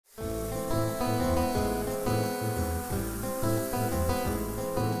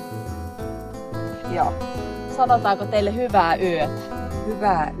Joo. Sanotaanko teille hyvää yötä?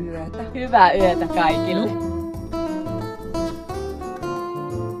 Hyvää yötä. Hyvää yötä kaikille.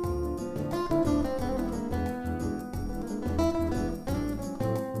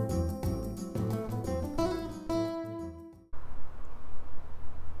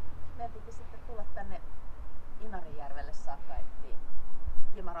 Meiltikin sitten tulla tänne Inarijärvelle saakka etsiä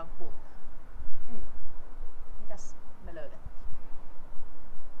Gimaran kultaa. Mitäs me löydettiin?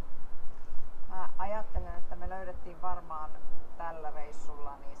 Mä ajattelen, että me löydettiin varmaan tällä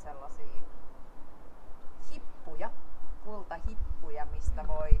reissulla niin sellaisia hippuja, kultahippuja,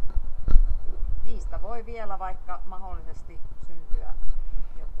 niistä voi vielä vaikka mahdollisesti syntyä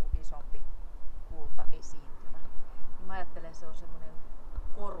joku isompi kultaesiintymä. Mä ajattelen, se on semmonen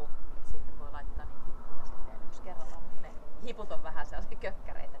koru, että sinne voi laittaa niitä hippuja silleen yksi kerrallaan, mutta ne hiput on vähän sellaisia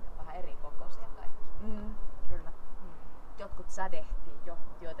kökkäreitä, ne on vähän eri kokoisia kaikki. Kyllä. Jotkut sädehtii jo,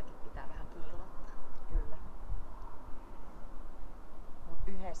 joitakin pitää vähän kiillottaa. Kyllä. Mut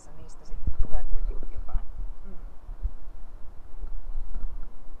yhdessä niistä sitten tulee kuitenkin jotain.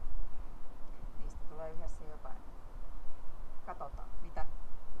 Niistä tulee yhdessä jotain. Katsotaan, mitä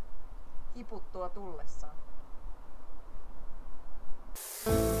hiput tuo tullessaan.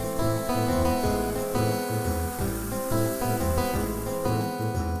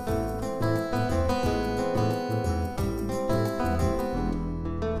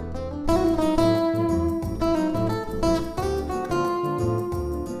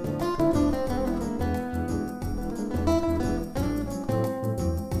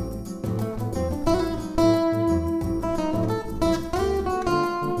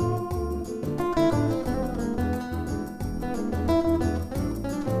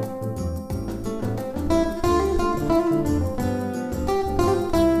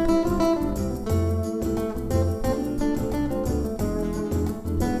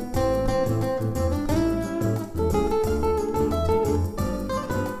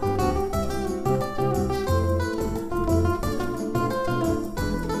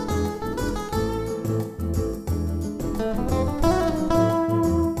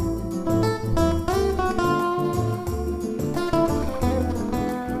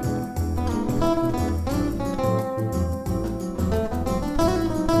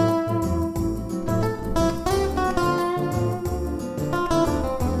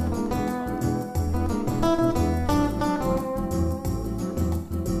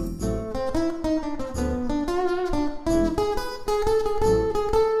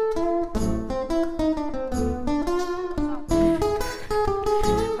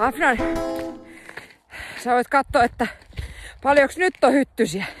 Afnan, sä voit katsoa, että paljonko nyt on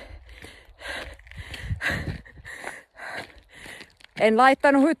hyttysiä. En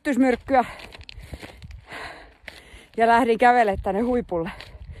laittanut hyttysmyrkkyä ja lähdin kävelemään tänne huipulle.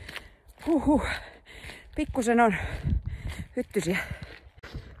 Pikkusen on hyttysiä.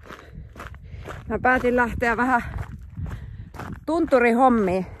 Mä päätin lähteä vähän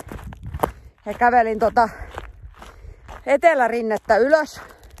tunturihommiin ja kävelin etelärinnettä ylös.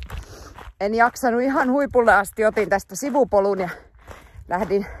 En jaksanut ihan huipulle asti, otin tästä sivupolun ja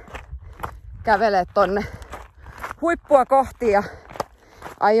lähdin kävelemään tonne huippua kohti ja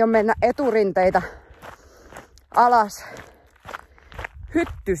aion mennä eturinteitä alas.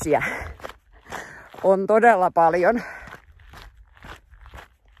 Hyttysiä on todella paljon.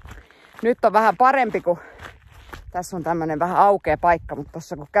 Nyt on vähän parempi, kun tässä on tämmönen vähän aukea paikka, mutta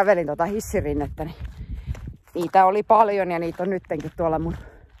tossa kun kävelin hissirinnettä, niin niitä oli paljon ja niitä on nyttenkin tuolla mun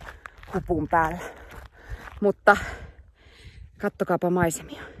hupun päällä. Mutta kattokaapa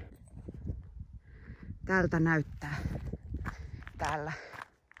maisemia. Tältä näyttää täällä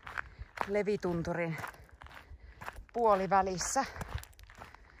Levitunturin puolivälissä.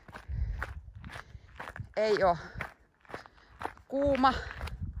 Ei oo kuuma.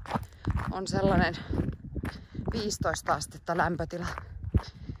 On sellainen 15 astetta lämpötila.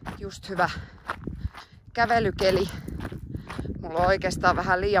 Just hyvä kävelykeli. Mulla on oikeastaan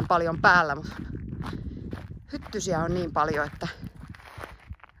vähän liian paljon päällä, mutta hyttysiä on niin paljon, että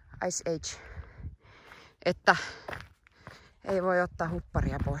Ice Age, että ei voi ottaa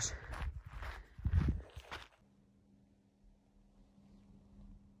hupparia pois.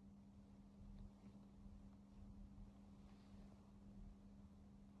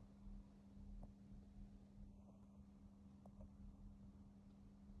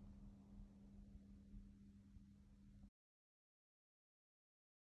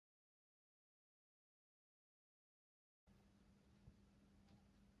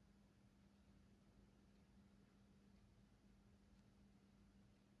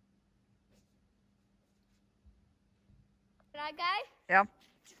 Can I go? Joo.